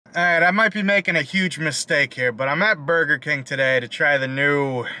Alright, I might be making a huge mistake here, but I'm at Burger King today to try the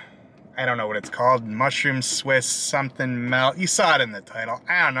new, I don't know what it's called, mushroom Swiss something melt. You saw it in the title.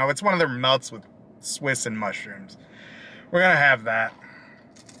 I don't know, it's one of their melts with Swiss and mushrooms. We're gonna have that.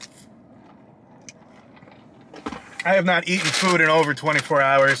 I have not eaten food in over 24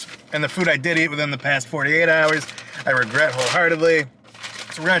 hours, and the food I did eat within the past 48 hours, I regret wholeheartedly.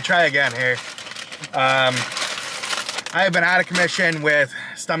 So we're gonna try again here. I have been out of commission with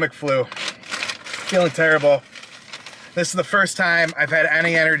stomach flu, feeling terrible. This is the first time I've had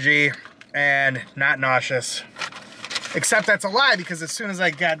any energy and not nauseous. Except that's a lie, because as soon as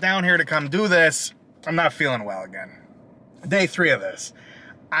I got down here to come do this, I'm not feeling well again. Day 3 of this.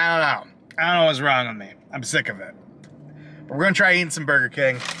 I don't know what's wrong with me. I'm sick of it. But we're gonna try eating some Burger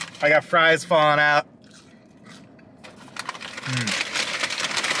King. I got fries falling out.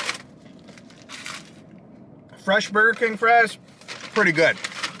 Fresh Burger King fries, pretty good.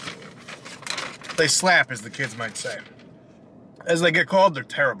 They slap, as the kids might say. As they get cold, they're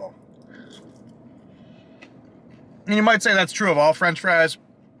terrible. And you might say that's true of all French fries.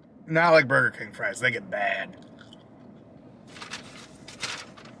 Not like Burger King fries, they get bad.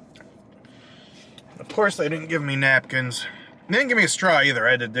 Of course, they didn't give me napkins. They didn't give me a straw either.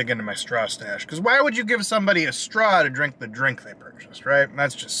 I had to dig into my straw stash. Because why would you give somebody a straw to drink the drink they purchased, right?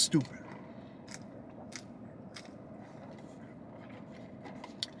 That's just stupid.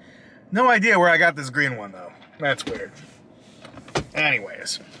 No idea where I got this green one, though. That's weird.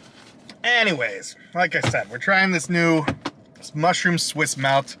 Anyways, like I said, we're trying this mushroom Swiss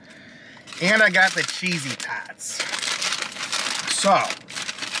melt, and I got the cheesy Tots. So,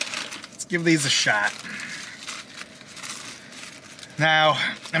 let's give these a shot. Now,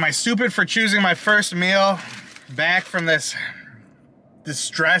 am I stupid for choosing my first meal back from this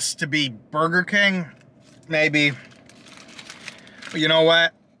distress to be Burger King? Maybe. But you know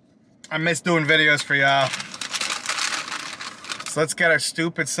what? I miss doing videos for y'all. So let's get our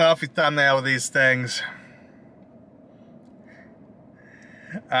stupid selfie thumbnail with these things.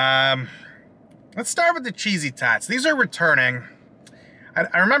 Let's start with the cheesy Tots. These are returning.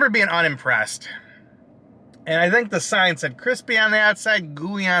 I remember being unimpressed. And I think the sign said crispy on the outside,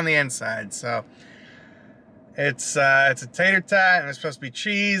 gooey on the inside. So it's a tater tot, and there's supposed to be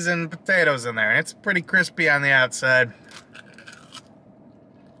cheese and potatoes in there. And it's pretty crispy on the outside.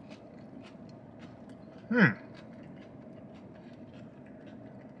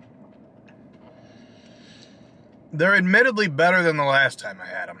 They're admittedly better than the last time I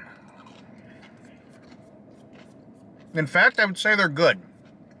had them. In fact, I would say they're good.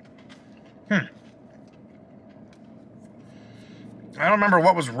 I don't remember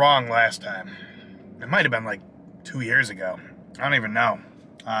what was wrong last time. It might have been like 2 years ago. I don't even know.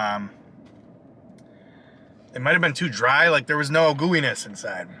 It might have been too dry, like there was no gooiness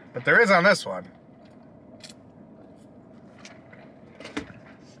inside. But there is on this one.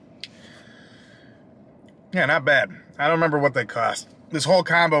 Yeah, not bad. I don't remember what they cost. This whole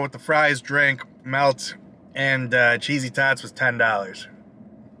combo with the fries, drink, melt, and cheesy Tots was $10.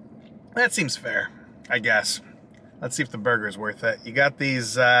 That seems fair, I guess. Let's see if the burger is worth it. You got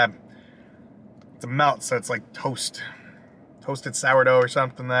these, it's a melt, so it's like toasted sourdough or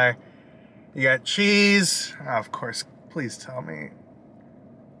something there. You got cheese. Oh, of course, please tell me.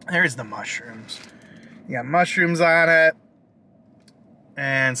 There's the mushrooms. You got mushrooms on it.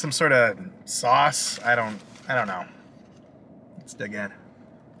 And some sort of sauce. I don't know. Let's dig in.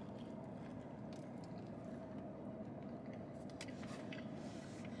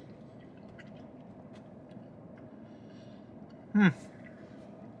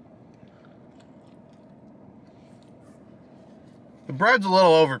 The bread's a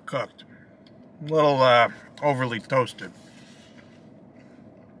little overcooked. A little overly toasted.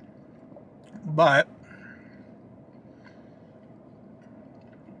 But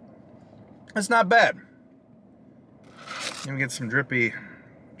it's not bad. Let me get some drippy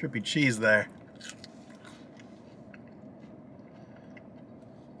cheese there.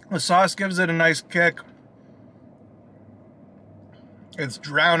 The sauce gives it a nice kick. It's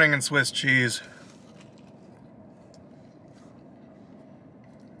drowning in Swiss cheese.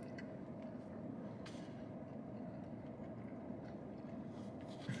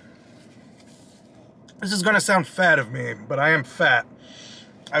 This is gonna sound fat of me, but I am fat.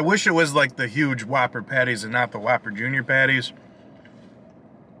 I wish it was like the huge Whopper patties and not the Whopper Junior patties.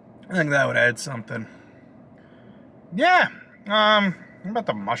 I think that would add something. Yeah, how about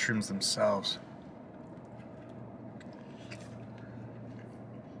the mushrooms themselves?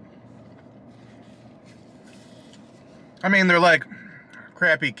 I mean, they're like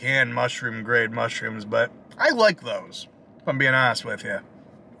crappy canned mushroom grade mushrooms, but I like those, if I'm being honest with you.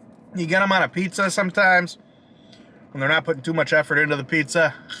 You get them on a pizza sometimes, when they're not putting too much effort into the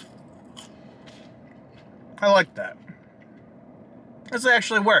pizza. I like that. This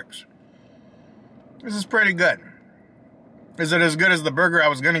actually works. This is pretty good. Is it as good as the burger I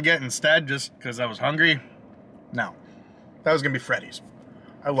was going to get instead just because I was hungry? No. That was going to be Freddy's.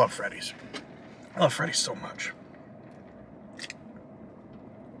 I love Freddy's. I love Freddy's so much.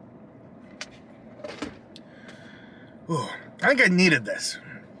 Ooh, I think I needed this.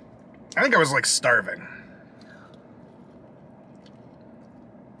 I think I was like starving.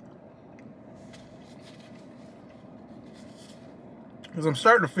 Because I'm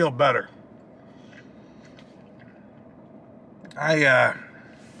starting to feel better. I've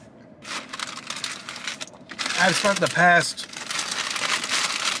spent the past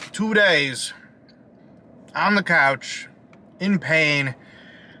 2 days on the couch, in pain,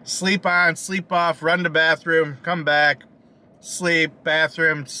 sleep on, sleep off, run to bathroom, come back, sleep,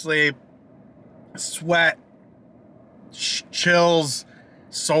 bathroom, sleep, sweat, chills,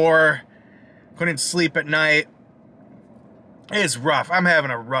 sore, couldn't sleep at night. It's rough. I'm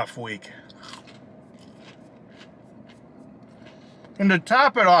having a rough week. And to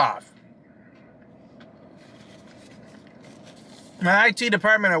top it off, my IT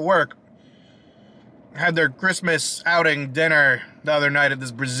department at work had their Christmas outing dinner the other night at this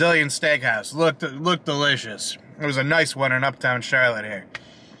Brazilian steakhouse. Looked delicious. It was a nice one in Uptown Charlotte here.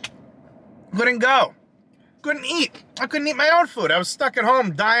 Couldn't go. Couldn't eat. I couldn't eat my own food. I was stuck at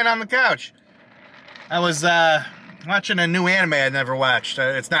home dying on the couch. I was watching a new anime I'd never watched.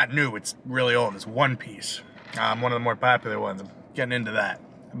 It's not new. It's really old. It's One Piece. One of the more popular ones. I'm getting into that.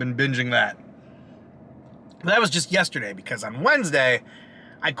 I've been binging that. But that was just yesterday because on Wednesday,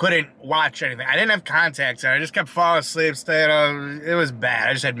 I couldn't watch anything. I didn't have contacts in. I just kept falling asleep, staying up. It was bad.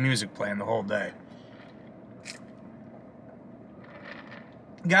 I just had music playing the whole day.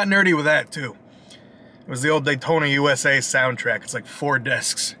 Got nerdy with that, too. It was the old Daytona USA soundtrack. It's like 4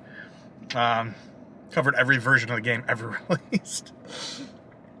 discs. Covered every version of the game ever released.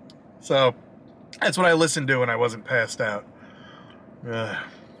 So, that's what I listened to when I wasn't passed out.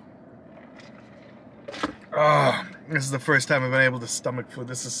 Oh, this is the first time I've been able to stomach food.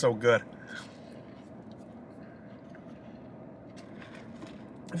 This is so good.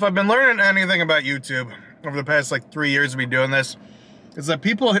 If I've been learning anything about YouTube over the past like 3 years of me doing this, it's that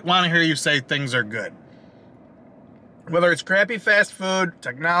people want to hear you say things are good. Whether it's crappy fast food,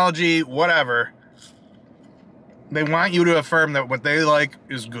 technology, whatever, they want you to affirm that what they like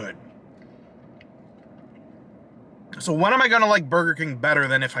is good. So when am I going to like Burger King better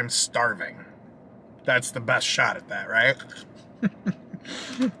than if I'm starving? That's the best shot at that, right?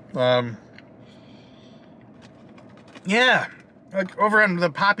 Yeah. Like over on the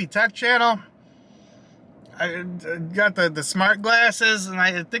Poppy Tech channel, I got the smart glasses, and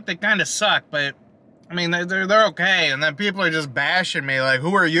I think they kind of suck, but I mean, they're okay. And then people are just bashing me like,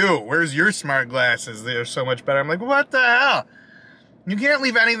 who are you? Where's your smart glasses? They're so much better. I'm like, what the hell? You can't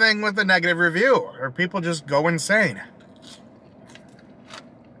leave anything with a negative review, or people just go insane.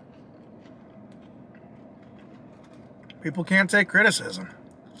 People can't take criticism.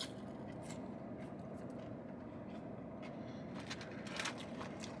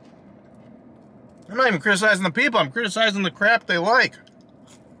 I'm not even criticizing the people. I'm criticizing the crap they like.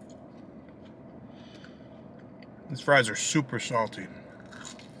 These fries are super salty.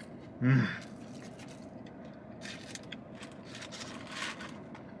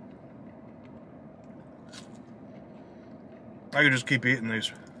 I could just keep eating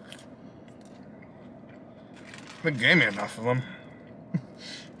these. They gave me enough of them.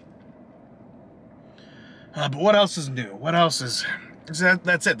 But what else is new? What else is...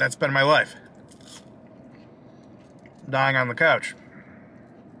 That's it. That's been my life. Dying on the couch.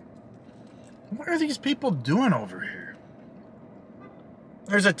 What are these people doing over here?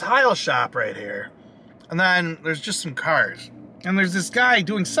 There's a tile shop right here. And then there's just some cars. And there's this guy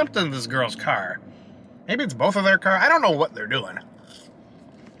doing something to this girl's car. Maybe it's both of their cars. I don't know what they're doing.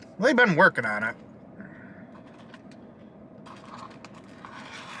 They've been working on it.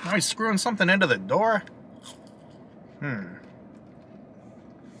 Now he's screwing something into the door?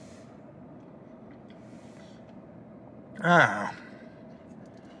 Oh.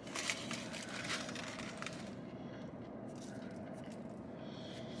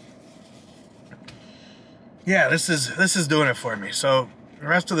 Yeah, this is doing it for me. So the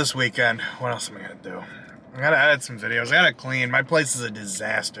rest of this weekend, what else am I gonna do? I gotta edit some videos. I gotta clean. My place is a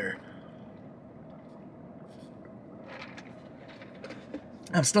disaster.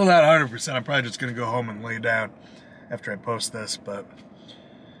 I'm still not 100%. I'm probably just gonna go home and lay down after I post this, but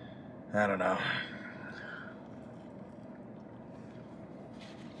I don't know.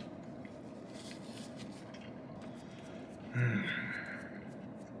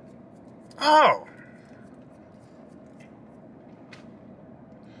 Oh.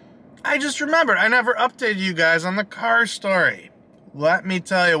 I just remembered, I never updated you guys on the car story. Let me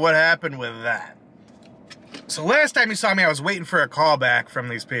tell you what happened with that. So last time you saw me, I was waiting for a call back from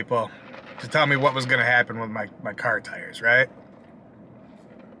these people to tell me what was going to happen with my car tires, right?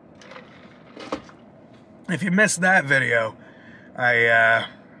 If you missed that video, I'll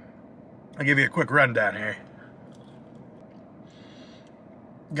give you a quick rundown here.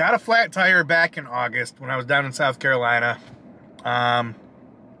 Got a flat tire back in August when I was down in South Carolina.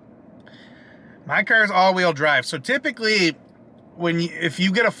 My car is all-wheel drive, so typically, if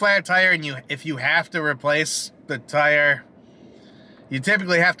you get a flat tire and if you have to replace the tire, you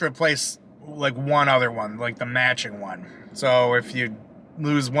typically have to replace like one other one, like the matching one. So if you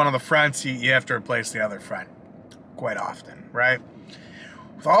lose one of the fronts, you have to replace the other front quite often, right?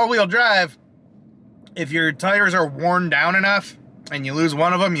 With all-wheel drive, if your tires are worn down enough and you lose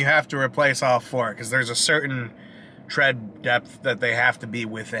one of them, you have to replace all four because there's a certain tread depth that they have to be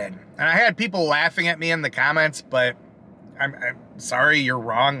within. And I had people laughing at me in the comments, but I'm sorry, you're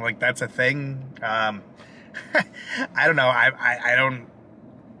wrong. Like, that's a thing. I don't know. I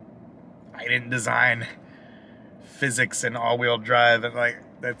didn't design physics and all-wheel drive, and like,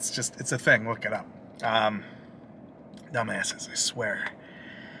 that's just, it's a thing. Look it up. Dumbasses, I swear.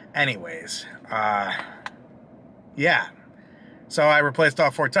 Anyways, yeah. So I replaced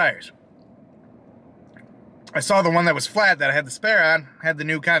all four tires. I saw the one that was flat that I had the spare on, had the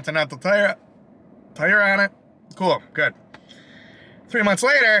new Continental tire on it. Cool, good. 3 months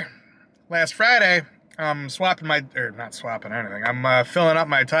later, last Friday, I'm swapping not swapping anything. I'm filling up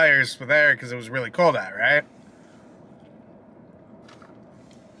my tires with air because it was really cold out, right?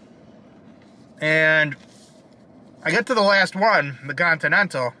 And I get to the last one, the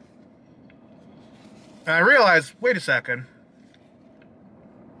Continental, and I realized, wait a second.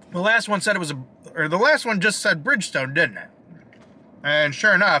 The last one said the last one just said Bridgestone, didn't it? And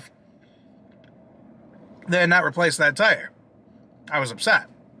sure enough, they had not replaced that tire. I was upset.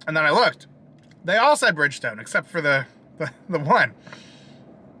 And then I looked. They all said Bridgestone, except for the one.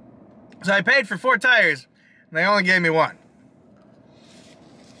 So I paid for 4 tires, and they only gave me one.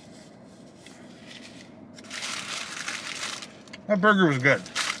 That burger was good.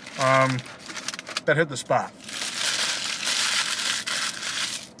 That hit the spot.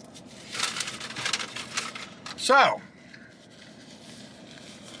 So,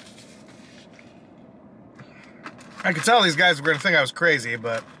 I could tell these guys were going to think I was crazy,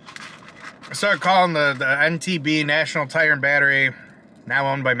 but I started calling the NTB, National Tire and Battery, now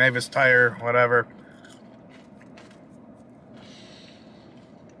owned by Mavis Tire, whatever.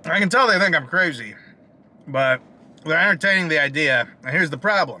 I can tell they think I'm crazy, but they're entertaining the idea. And here's the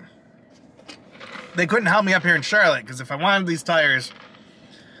problem. They couldn't help me up here in Charlotte, because if I wanted these tires,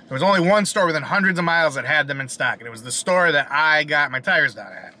 there was only one store within hundreds of miles that had them in stock, and it was the store that I got my tires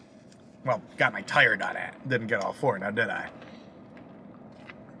done at. Well, got my tire done at. Didn't get all 4, now did I?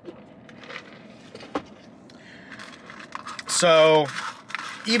 So,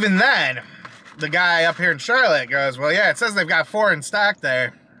 even then, the guy up here in Charlotte goes, well, yeah, it says they've got 4 in stock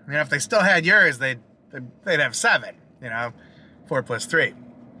there. You know, if they still had yours, they'd have 7, you know, 4 plus 3.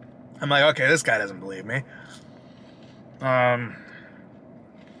 I'm like, okay, this guy doesn't believe me.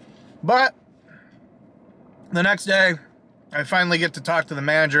 But the next day, I finally get to talk to the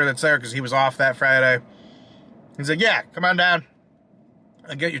manager that's there because he was off that Friday. He's like, yeah, come on down.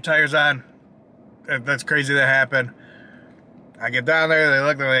 I'll get your tires on. That's crazy that happened. I get down there, they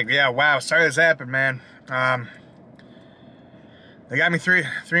look, they're like, yeah, wow, sorry this happened, man. They got me three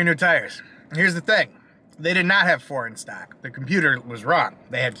new tires. Here's the thing. They did not have 4 in stock. The computer was wrong.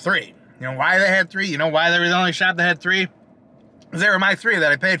 They had 3. You know why they had 3? You know why they were the only shop that had 3? They were my 3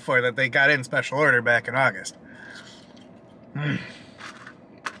 that I paid for that they got in special order back in August.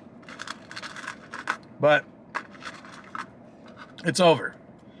 But it's over.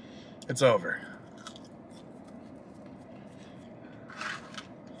 It's over.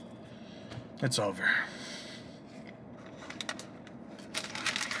 It's over.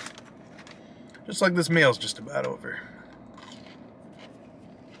 Just like this meal's just about over.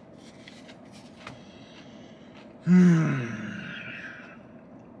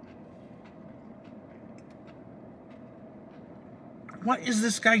 What is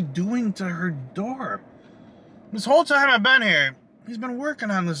this guy doing to her door? This whole time I've been here, he's been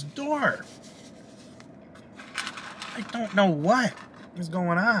working on this door. I don't know what is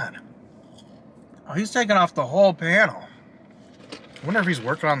going on. Oh, he's taking off the whole panel. I wonder if he's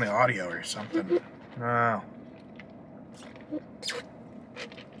working on the audio or something. No.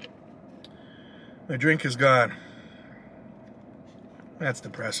 The drink is gone. That's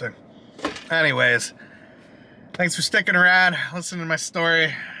depressing. Anyways, thanks for sticking around, listening to my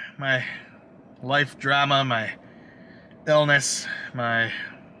story, my life drama, my illness, my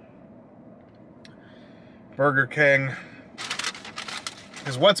Burger King.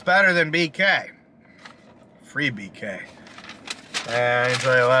 Because what's better than BK? Free BK. And I can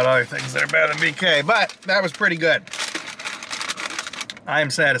tell you a lot of other things that are better than BK, but that was pretty good. I am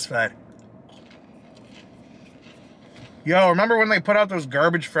satisfied. Yo, remember when they put out those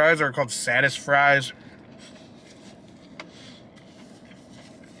garbage fries that were called Satis fries?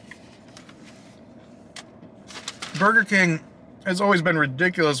 Burger King has always been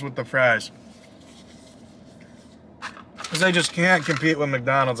ridiculous with the fries. Because they just can't compete with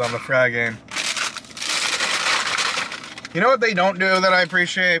McDonald's on the fry game. You know what they don't do that I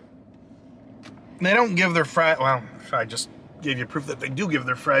appreciate? They don't give their fries... Well, I just gave you proof that they do give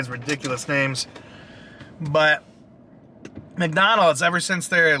their fries ridiculous names. But McDonald's, ever since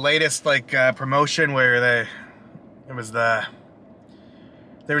their latest promotion where they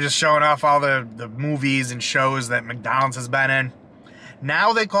were just showing off all the movies and shows that McDonald's has been in,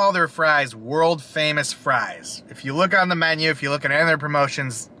 now they call their fries world famous fries. If you look on the menu, if you look at any of their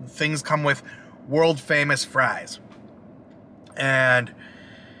promotions, things come with world famous fries. And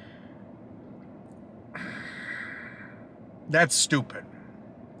that's stupid.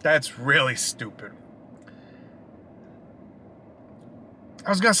 That's really stupid. I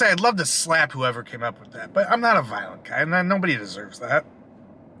was going to say, I'd love to slap whoever came up with that, but I'm not a violent guy, and nobody deserves that.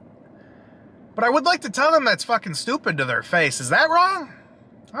 But I would like to tell them that's fucking stupid to their face. Is that wrong?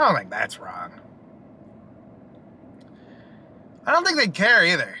 I don't think that's wrong. I don't think they'd care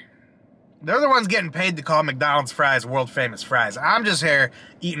either. They're the ones getting paid to call McDonald's fries world famous fries. I'm just here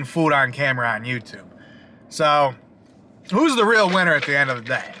eating food on camera on YouTube. So, who's the real winner at the end of the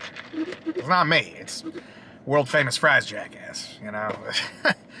day? It's not me. It's world famous fries jackass, you know?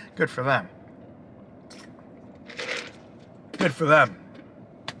 Good for them. Good for them.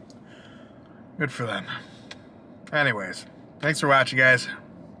 Good for them. Anyways, thanks for watching, guys.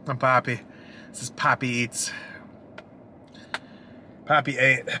 I'm Poppy. This is Poppy Eats. Poppy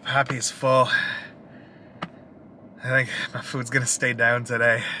ate. Poppy's full. I think my food's gonna stay down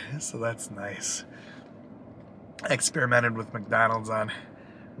today, so that's nice. I experimented with McDonald's on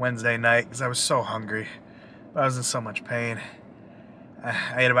Wednesday night because I was so hungry. I was in so much pain.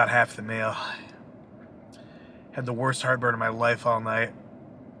 I ate about half the meal. Had the worst heartburn of my life all night.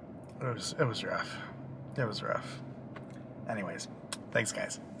 It was rough. It was rough. Anyways, thanks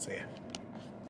guys. See ya.